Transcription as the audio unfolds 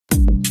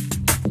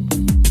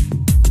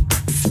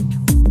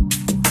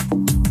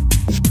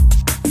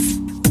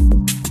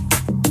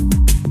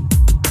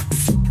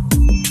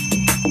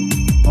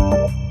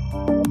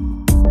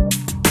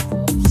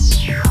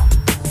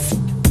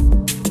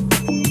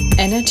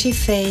energy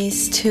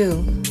phase 2.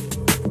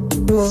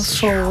 Roll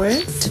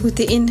forward with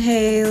the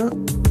inhale,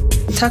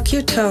 tuck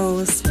your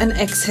toes, and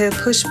exhale,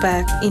 push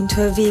back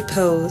into a V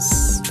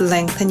pose.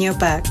 Lengthen your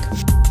back.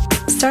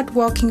 Start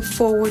walking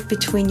forward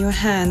between your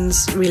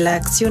hands,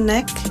 relax your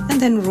neck,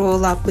 and then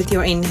roll up with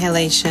your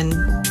inhalation.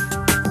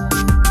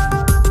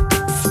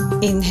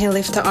 Inhale,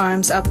 lift the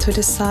arms up to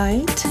the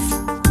side.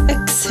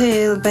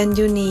 Exhale, bend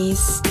your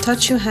knees,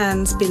 touch your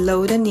hands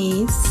below the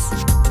knees.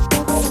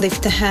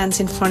 Lift the hands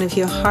in front of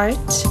your heart,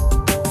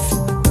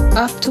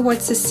 up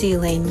towards the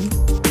ceiling,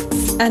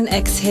 and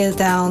exhale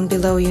down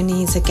below your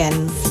knees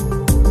again.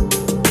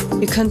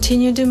 You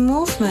continue the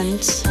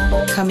movement,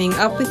 coming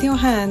up with your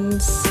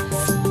hands,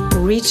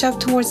 reach up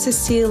towards the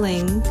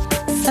ceiling,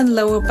 and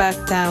lower back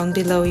down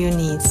below your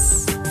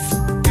knees.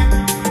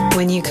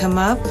 When you come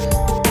up,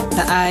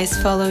 the eyes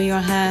follow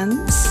your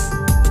hands.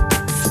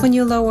 When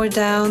you lower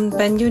down,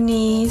 bend your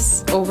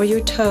knees over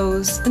your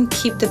toes and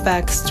keep the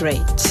back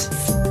straight.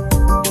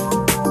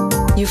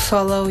 You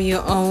follow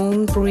your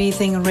own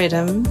breathing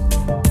rhythm.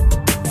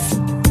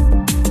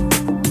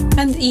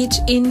 And each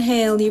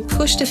inhale, you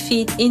push the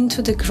feet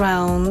into the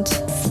ground,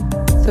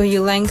 so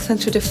you lengthen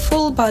to the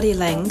full body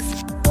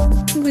length.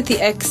 And with the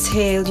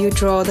exhale, you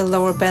draw the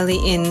lower belly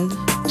in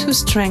to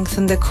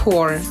strengthen the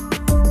core.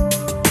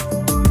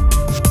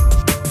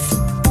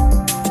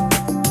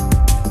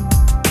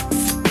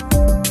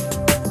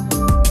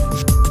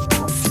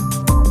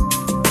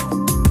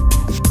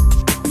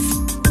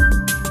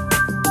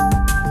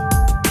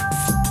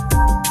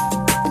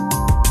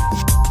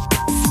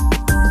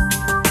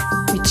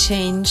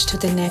 Change to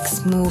the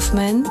next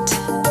movement.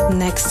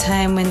 Next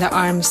time when the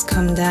arms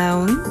come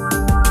down.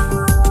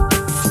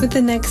 With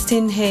the next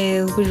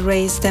inhale, we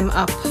raise them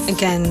up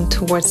again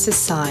towards the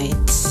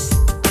sides.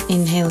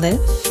 Inhale,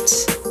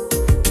 lift.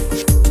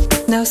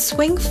 Now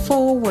swing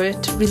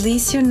forward,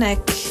 release your neck,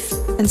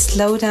 and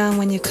slow down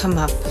when you come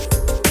up.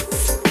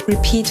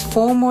 Repeat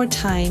 4 more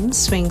times.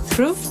 Swing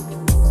through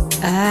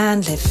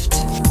and lift.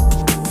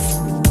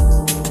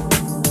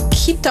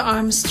 Keep the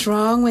arms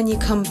strong when you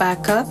come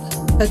back up,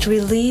 but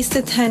release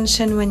the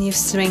tension when you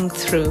swing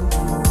through.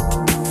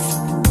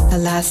 The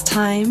last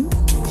time.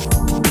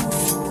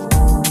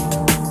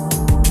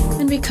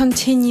 And we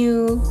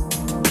continue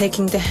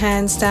taking the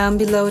hands down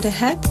below the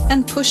head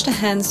and push the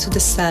hands to the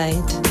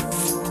side.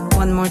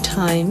 1 more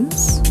time.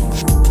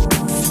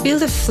 Feel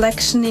the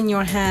flexion in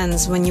your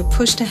hands when you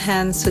push the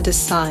hands to the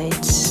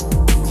side.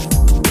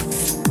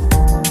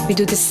 We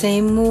do the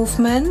same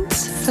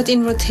movement, but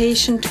in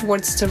rotation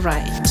towards the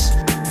right.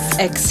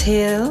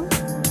 Exhale.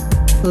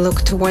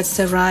 Look towards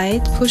the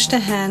right, push the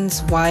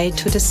hands wide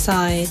to the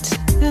side,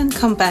 and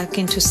come back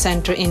into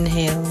center.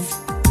 Inhale.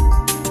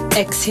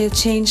 Exhale,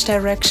 change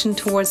direction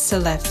towards the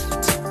left.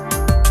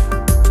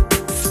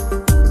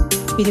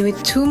 We do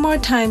it 2 more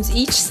times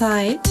each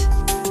side,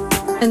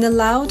 and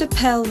allow the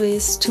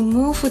pelvis to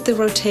move with the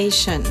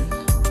rotation.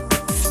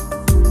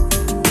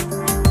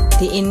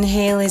 The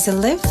inhale is a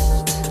lift,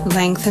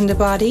 lengthen the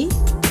body,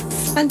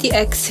 and the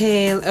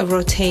exhale, a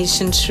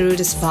rotation through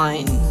the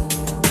spine.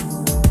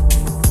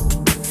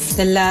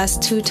 The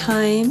last 2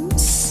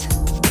 times.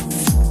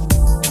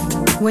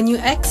 When you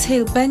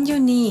exhale, bend your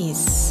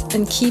knees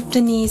and keep the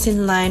knees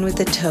in line with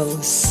the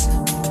toes.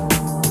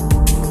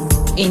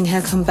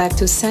 Inhale, come back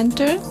to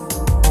center.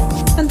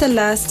 And the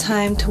last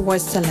time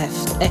towards the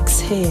left.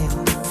 Exhale.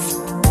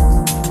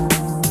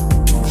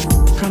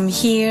 From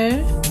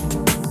here,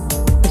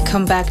 we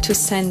come back to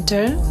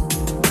center.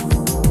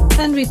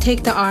 And we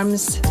take the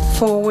arms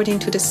forward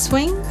into the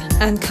swing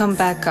and come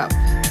back up.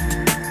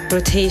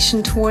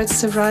 Rotation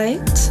towards the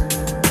right.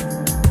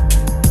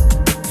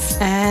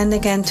 And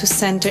again to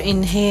center.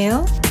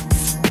 Inhale.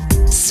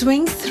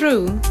 Swing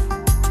through.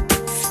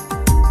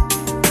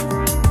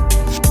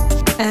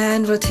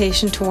 And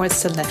rotation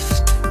towards the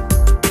left.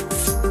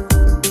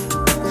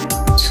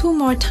 2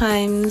 more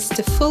times,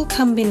 the full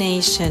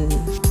combination.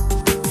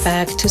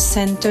 Back to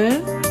center.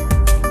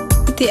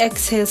 With the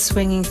exhale,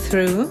 swinging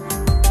through.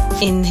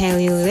 Inhale,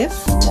 you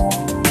lift.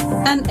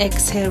 And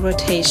exhale,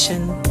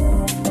 rotation.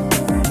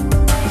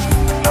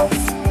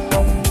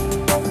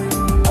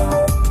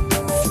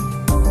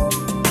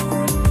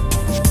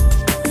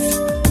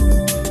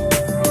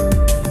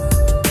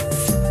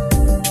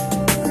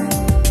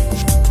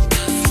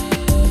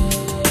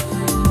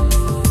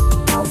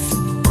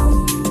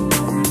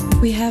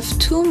 We have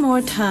 2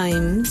 more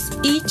times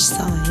each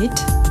side.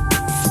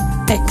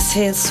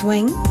 Exhale,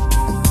 swing.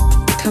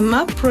 Come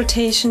up,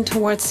 rotation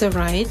towards the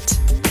right.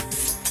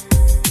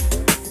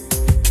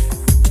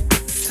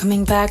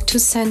 Coming back to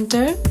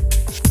center.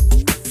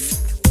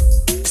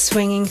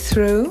 Swinging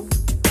through.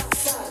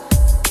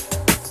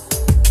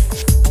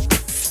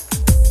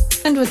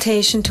 And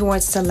rotation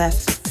towards the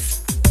left.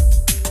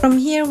 From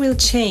here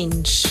we'll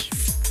change.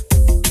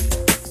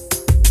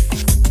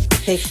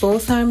 Take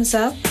both arms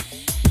up.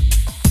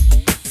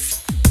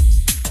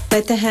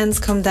 Let the hands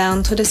come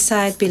down to the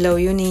side below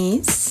your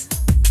knees.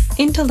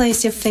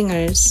 Interlace your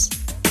fingers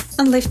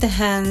and lift the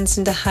hands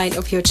in the height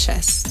of your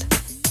chest.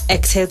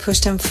 Exhale,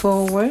 push them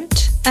forward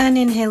and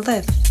inhale,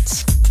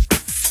 lift.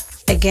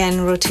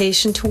 Again,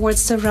 rotation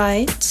towards the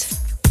right.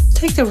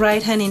 Take the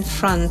right hand in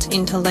front,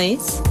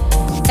 interlace.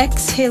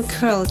 Exhale,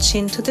 curl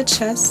chin to the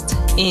chest.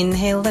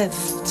 Inhale,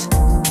 lift.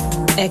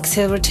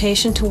 Exhale,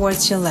 rotation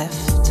towards your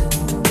left.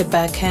 The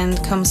back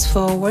hand comes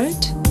forward.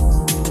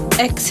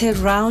 Exhale,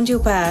 round your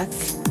back.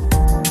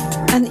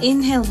 And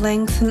inhale,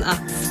 lengthen up.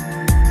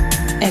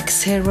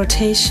 Exhale,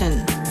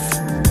 rotation.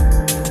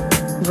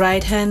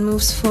 Right hand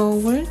moves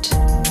forward.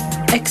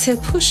 Exhale,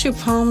 push your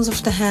palms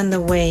of the hand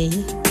away.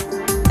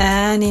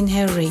 And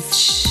inhale,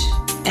 reach.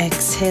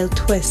 Exhale,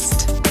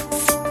 twist.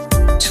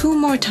 2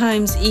 more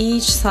times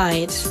each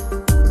side.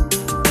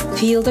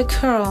 Feel the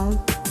curl.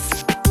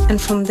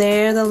 And from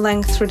there, the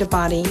length through the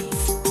body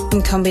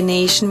in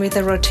combination with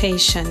the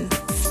rotation.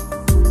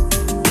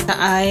 The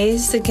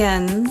eyes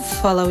again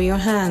follow your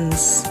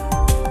hands.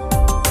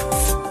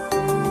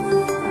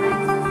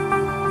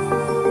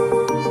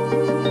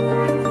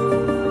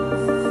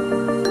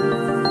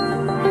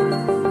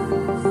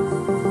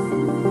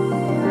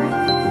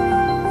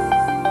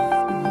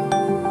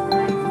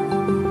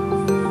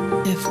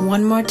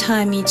 One more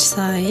time each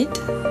side.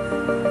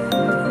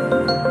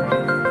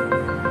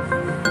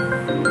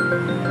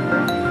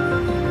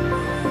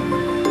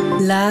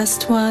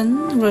 Last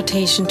one,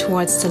 rotation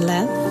towards the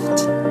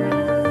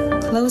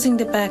left. Closing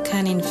the back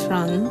hand in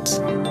front.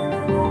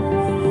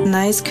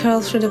 Nice curl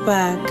through the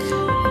back.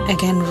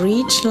 Again,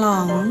 reach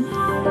long.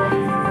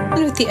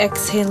 And with the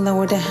exhale,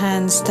 lower the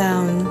hands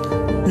down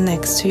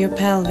next to your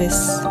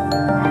pelvis.